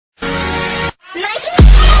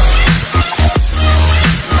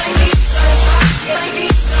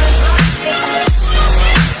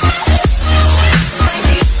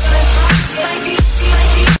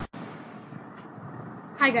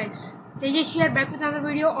here back with another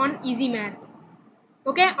video on easy math.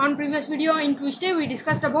 Okay, on previous video in Tuesday we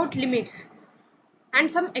discussed about limits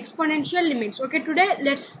and some exponential limits. Okay, today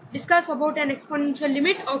let's discuss about an exponential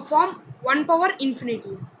limit of form 1 power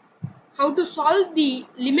infinity. How to solve the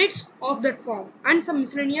limits of that form and some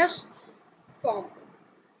miscellaneous form.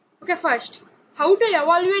 Okay, first, how to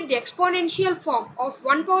evaluate the exponential form of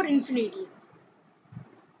 1 power infinity.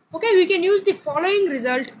 Okay, we can use the following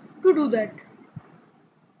result to do that.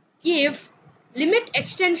 If limit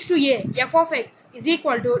extends to a, f of x is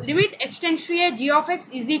equal to limit extends to a, g of x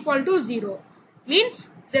is equal to 0. Means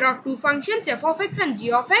there are two functions, f of x and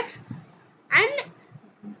g of x, and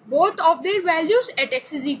both of their values at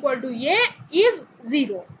x is equal to a is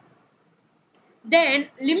 0. Then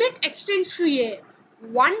limit extends to a,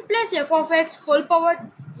 1 plus f of x whole power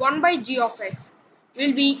 1 by g of x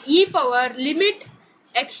will be e power limit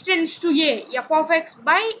extends to a, f of x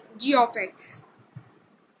by g of x.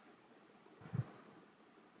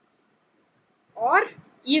 Or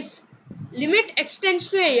if limit extends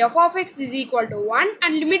to a, f of x is equal to 1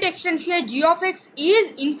 and limit extends to a, g of x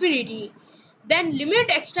is infinity, then limit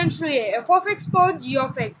extends to a, f of x power g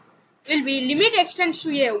of x will be limit extends to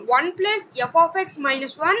a, 1 plus f of x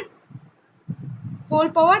minus 1 whole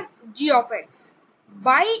power g of x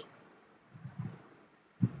by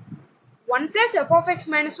 1 plus f of x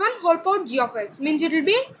minus 1 whole power g of x. Means it will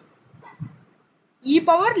be e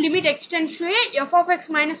power limit extends to a, f of x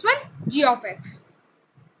minus 1 g of x.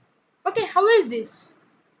 Okay, how is this?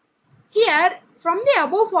 Here from the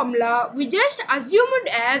above formula we just assumed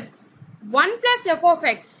as 1 plus f of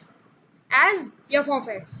x as f of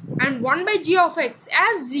x and 1 by g of x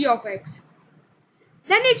as g of x.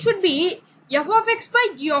 Then it should be f of x by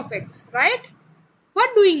g of x, right? For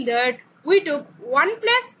doing that we took 1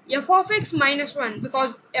 plus f of x minus 1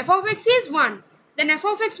 because f of x is 1. Then f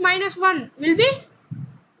of x minus 1 will be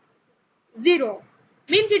 0.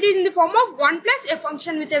 Means it is in the form of 1 plus a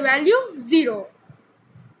function with a value 0.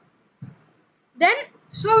 Then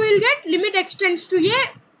so we will get limit extends to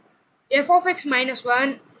a, f of x minus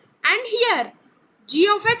 1, and here g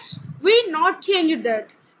of x we not change that.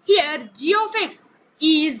 Here g of x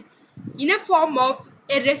is in a form of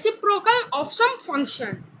a reciprocal of some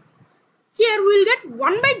function. Here we will get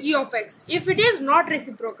 1 by g of x if it is not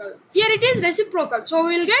reciprocal. Here it is reciprocal, so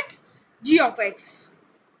we will get g of x.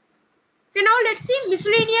 Okay, now let's see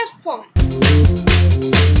miscellaneous form.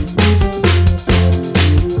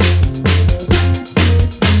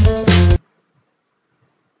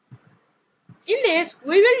 In this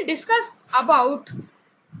we will discuss about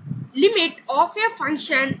limit of a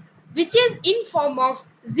function which is in form of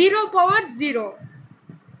 0 power 0.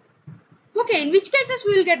 Okay, in which cases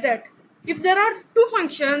we will get that? If there are two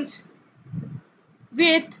functions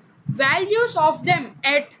with values of them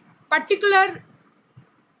at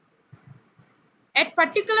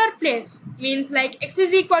particular place, means like x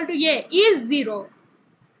is equal to a is 0,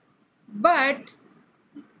 but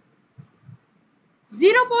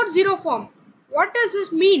 0 power 0 form, what does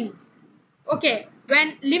this mean? Okay,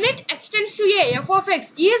 when limit extends to a, f of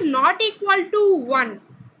x is not equal to 1,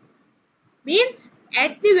 means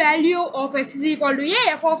at the value of x is equal to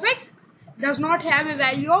a, f of x does not have a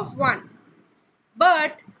value of 1,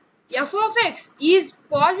 but f of x is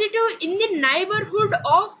positive in the neighborhood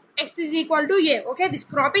of x is equal to a. Okay, this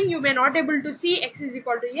cropping you may not able to see x is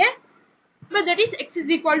equal to a, but that is x is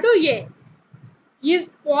equal to a is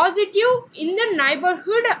positive in the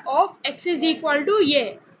neighborhood of x is equal to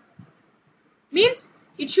a. Means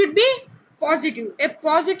it should be positive, a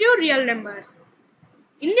positive real number.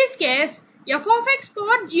 In this case f of x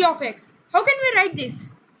power g of x, how can we write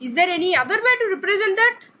this? Is there any other way to represent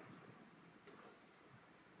that?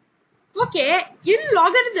 Okay, in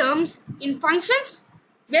logarithms, in functions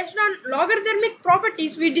based on logarithmic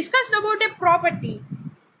properties, we discussed about a property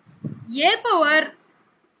a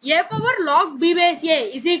power log b base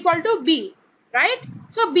a is equal to b, right?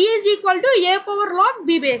 So b is equal to a power log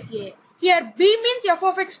b base a. Here b means f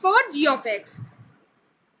of x power g of x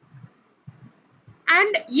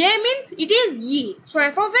and a means it is e. So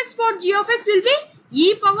f of x power g of x will be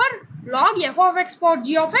e power log f of x power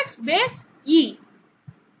g of x base e.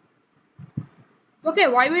 Okay,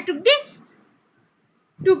 why we took this?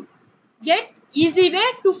 To get easy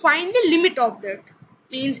way to find the limit of that.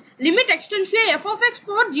 Means limit extends to a, f of x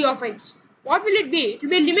power g of x. What will it be? It will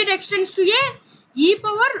be limit extends to a, e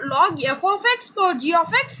power log f of x power g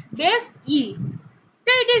of x base e.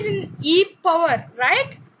 Okay, it is in e power,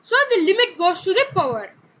 right? So the limit goes to the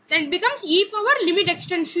power. Then it becomes e power limit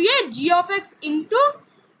extends to a, g of x into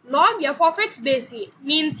log f of x base e.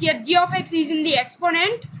 Means here g of x is in the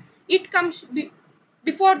exponent. It comes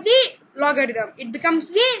before the logarithm. It becomes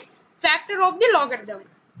the factor of the logarithm.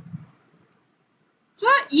 So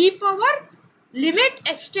e power limit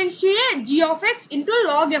extends to a g of x into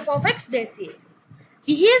log f of x base a.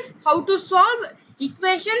 This is how to solve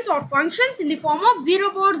equations or functions in the form of 0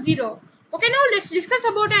 power 0. Okay, now let's discuss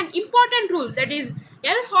about an important rule, that is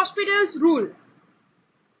L'Hospital's rule.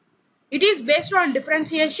 It is based on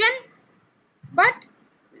differentiation, but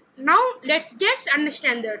now let's just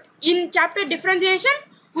understand that. In chapter differentiation,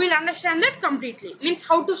 we will understand that completely. Means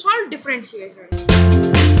how to solve differentiation.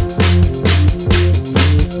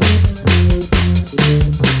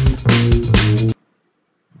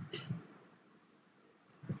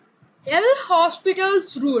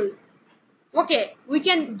 L'Hospital's rule. Okay, we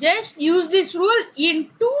can just use this rule in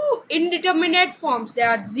two indeterminate forms. They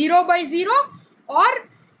are 0 by 0 or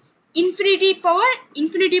infinity power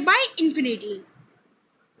infinity by infinity.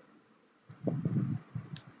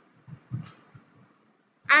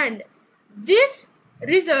 And this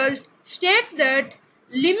result states that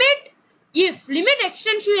if limit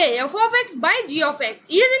extends to a f of x by g of x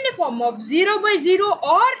is in the form of 0 by 0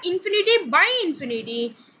 or infinity by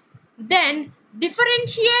infinity, then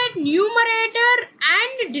differentiate numerator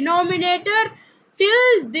and denominator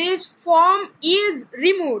till this form is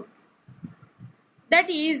removed. That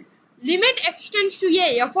is, limit extends to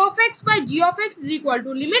a f of x by g of x is equal to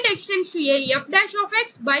limit extends to a f dash of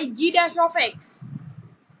x by g dash of x.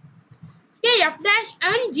 Okay, f dash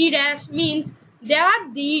and g dash means they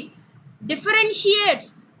are the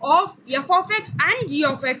differentiates of f of x and g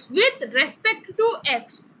of x with respect to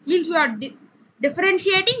x. Means we are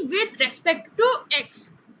differentiating with respect to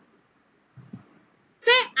x.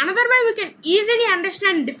 Okay, another way we can easily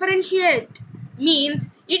understand differentiate means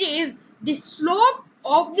it is the slope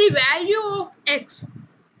of the value of x.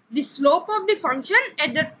 The slope of the function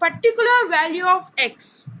at that particular value of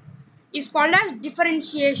x is called as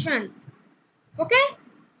differentiation. Okay,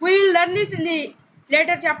 we will learn this in the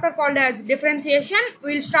later chapter called as differentiation.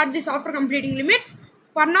 We will start this after completing limits.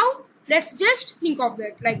 For now, let's just think of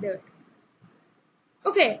that like that.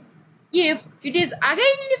 Okay, if it is again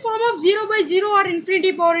in the form of 0 by 0 or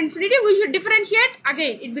infinity power infinity, we should differentiate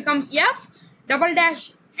again. It becomes f double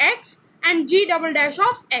dash x and g double dash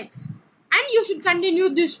of x. And you should continue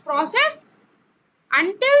this process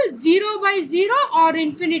until 0 by 0 or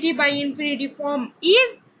infinity by infinity form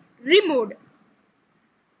is removed.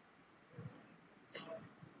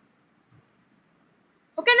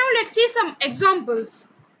 Okay, now let's see some examples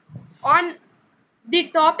on the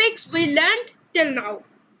topics we learned till now.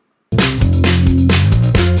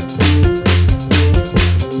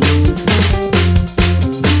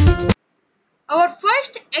 Our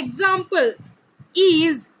first example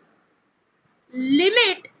is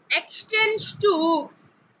limit extends to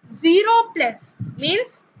 0 plus,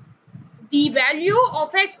 means the value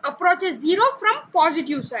of x approaches 0 from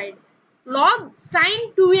positive side. Log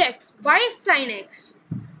sine 2x by sine x.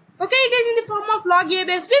 Okay, it is in the form of log a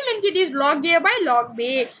base b, means it is log a by log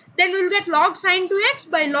b. Then we will get log sine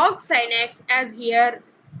 2x by log sine x as here.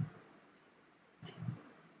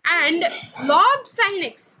 And log sine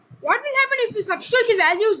x. What will happen if we substitute the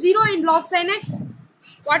value 0 in log sine x?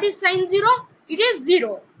 What is sine 0? It is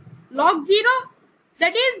 0. Log 0,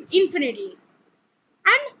 that is infinity.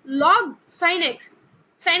 And log sine x.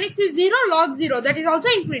 Sine x is 0, log 0, that is also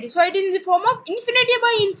infinity. So it is in the form of infinity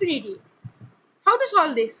by infinity. How to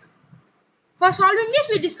solve this? For solving this,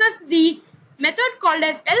 we discussed the method called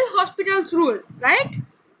as L'Hospital's rule, right?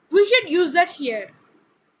 We should use that here.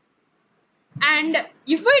 And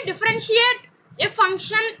if we differentiate a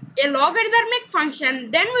function, a logarithmic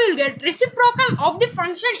function, then we will get reciprocal of the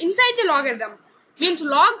function inside the logarithm. Means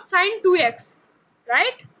log sine 2x,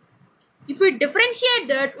 right? If we differentiate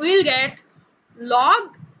that, we will get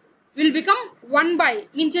log will become 1 by,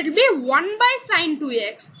 means it will be 1 by sine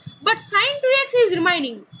 2x. But sine 2x is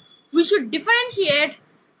remaining. We should differentiate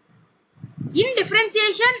in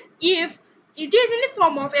differentiation if it is in the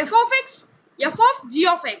form of f of x, f of g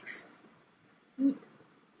of x.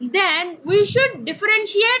 Then we should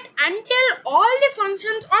differentiate until all the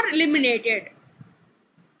functions are eliminated.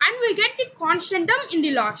 And we get the constant term in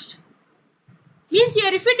the last. Means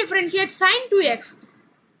here if we differentiate sine 2x,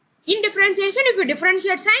 in differentiation if we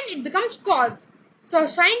differentiate sine, it becomes cos. So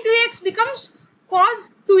sine 2x becomes cos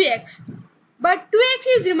 2x. But 2x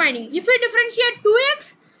is remaining. If we differentiate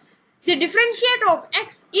 2x, the differentiate of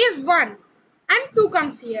x is 1 and 2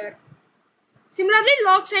 comes here. Similarly,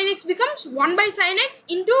 log sin x becomes 1 by sin x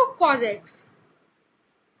into cos x.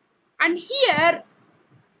 And here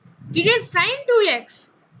it is sin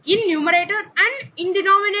 2x in numerator and in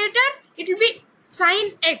denominator it will be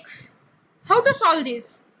sin x. How to solve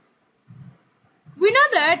this? We know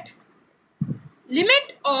that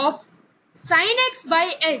limit of sin x by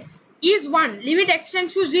x is 1. Limit x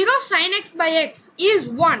tends to 0. Sin x by x is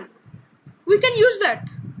 1. We can use that.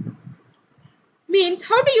 Means,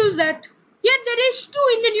 how to use that? Here there is 2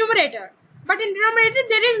 in the numerator, but in denominator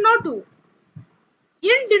there is no 2.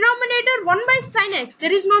 In denominator 1 by sin x,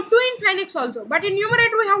 there is no 2 in sin x also, but in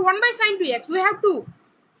numerator we have 1 by sin 2x, we have 2.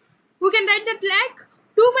 We can write that like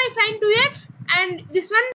 2 by sin 2x, and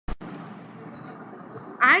this one,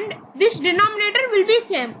 and this denominator will be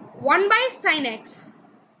same, 1 by sin x.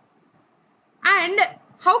 And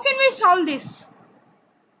how can we solve this?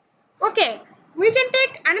 Okay, we can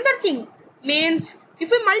take another thing. Means, if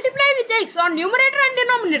we multiply with x on numerator and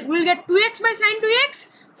denominator, we will get 2x by sin 2x,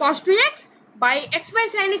 cos 2x by x by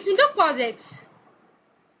sin x into cos x.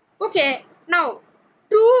 Okay, now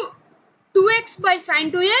 2x by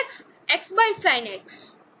sin 2x, x by sin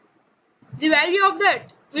x. The value of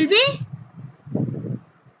that will be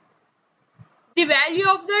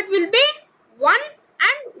 1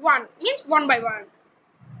 and 1, means 1 by 1.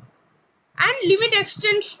 And limit x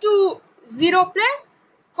tends to 0 plus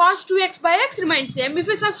cos 2x by x remains same. If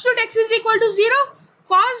we substitute x is equal to 0,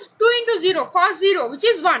 cos 2 into 0, cos 0, which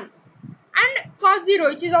is 1. And cos 0,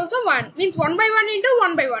 which is also 1. Means 1 by 1 into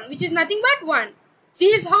 1 by 1, which is nothing but 1.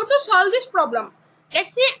 This is how to solve this problem.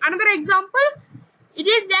 Let's see another example. It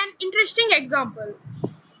is an interesting example.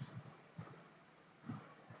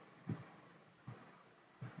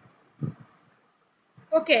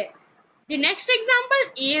 Okay. The next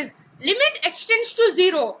example is limit x tends to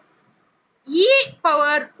 0. E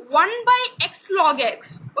power 1 by x log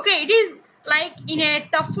x. Okay, it is like in a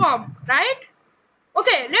tough form, right?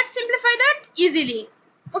 Okay, let's simplify that easily.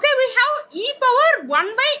 Okay, we have e power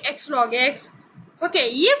 1 by x log x. Okay,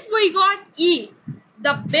 if we got e,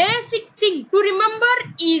 the basic thing to remember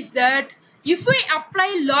is that if we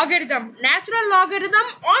apply logarithm, natural logarithm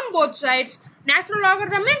on both sides, natural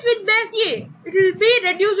logarithm means with base e, it will be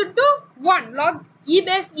reduced to 1 log e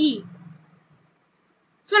base e.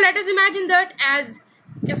 So let us imagine that as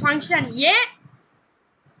a function a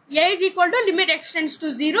is equal to limit x tends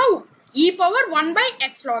to 0, e power 1 by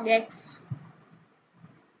x log x.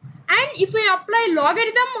 And if we apply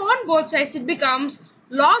logarithm on both sides, it becomes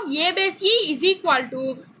log a base e is equal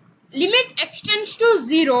to limit x tends to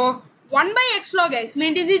 0, 1 by x log x.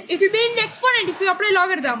 Means it will be in the exponent if we apply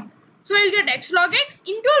logarithm. So we will get x log x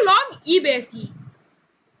into log e base e.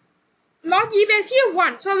 Log e base e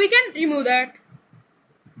 1. So we can remove that.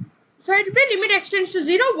 So it will be limit x tends to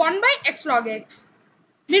 0, 1 by x log x.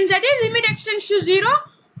 Means that is limit x tends to 0,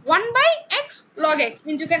 1 by x log x.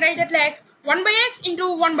 Means you can write that like 1 by x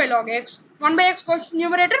into 1 by log x. 1 by x goes to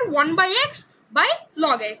numerator, 1 by x by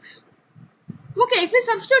log x. Okay, if we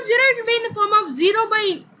substitute 0, it will be in the form of 0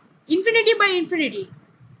 by infinity.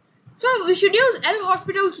 So we should use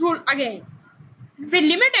L'Hospital's rule again. When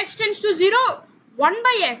limit x tends to 0, 1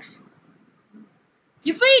 by x.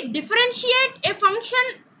 If we differentiate a function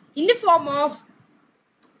in the form of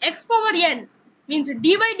x power n, means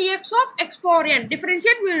d by dx of x power n.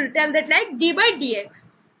 Differentiate, we will tell that like d by dx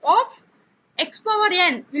of x power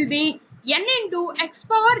n will be n into x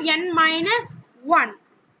power n minus 1.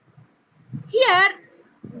 Here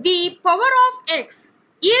the power of x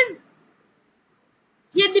is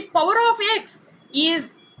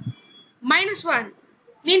minus 1.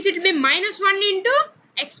 Means it will be minus 1 into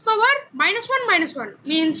x power minus 1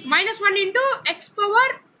 means minus 1 into x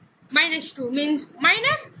power minus 2 means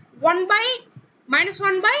minus 1 by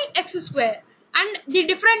x square, and the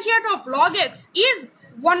differentiate of log x is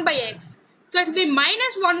 1 by x. So it will be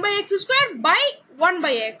minus 1 by x square by 1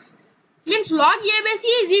 by x. Means log a by c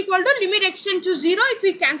is equal to limit x tends to 0. If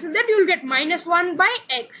we cancel that, you will get minus 1 by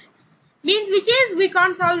x. Means which is we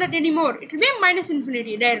can't solve that anymore. It will be minus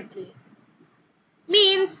infinity directly.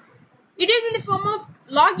 Means it is in the form of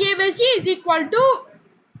log a by c is equal to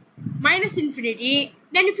minus infinity.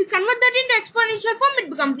 Then if you convert that into exponential form, it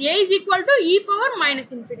becomes a is equal to e power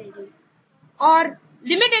minus infinity. Or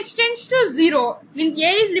limit x tends to 0. Means a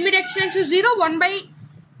is limit x tends to 0, 1 by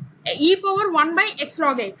e power 1 by x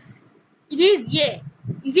log x. It is a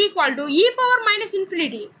is equal to e power minus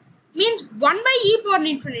infinity. Means 1 by e power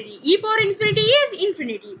infinity. E power infinity is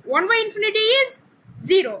infinity. 1 by infinity is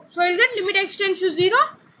 0. So you will get limit x tends to 0.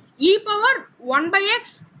 E power 1 by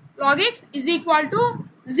x log x is equal to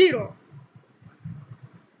 0.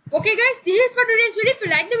 Okay guys, this is for today's video. If you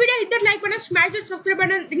like the video, hit that like button, smash that subscribe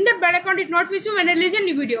button, ring that bell icon, it notifies you when I release a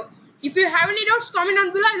new video. If you have any doubts, comment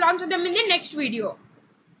down below. I'll answer them in the next video.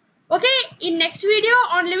 Okay, in next video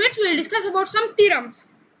on limits, we will discuss about some theorems.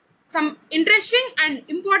 Some interesting and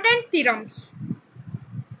important theorems.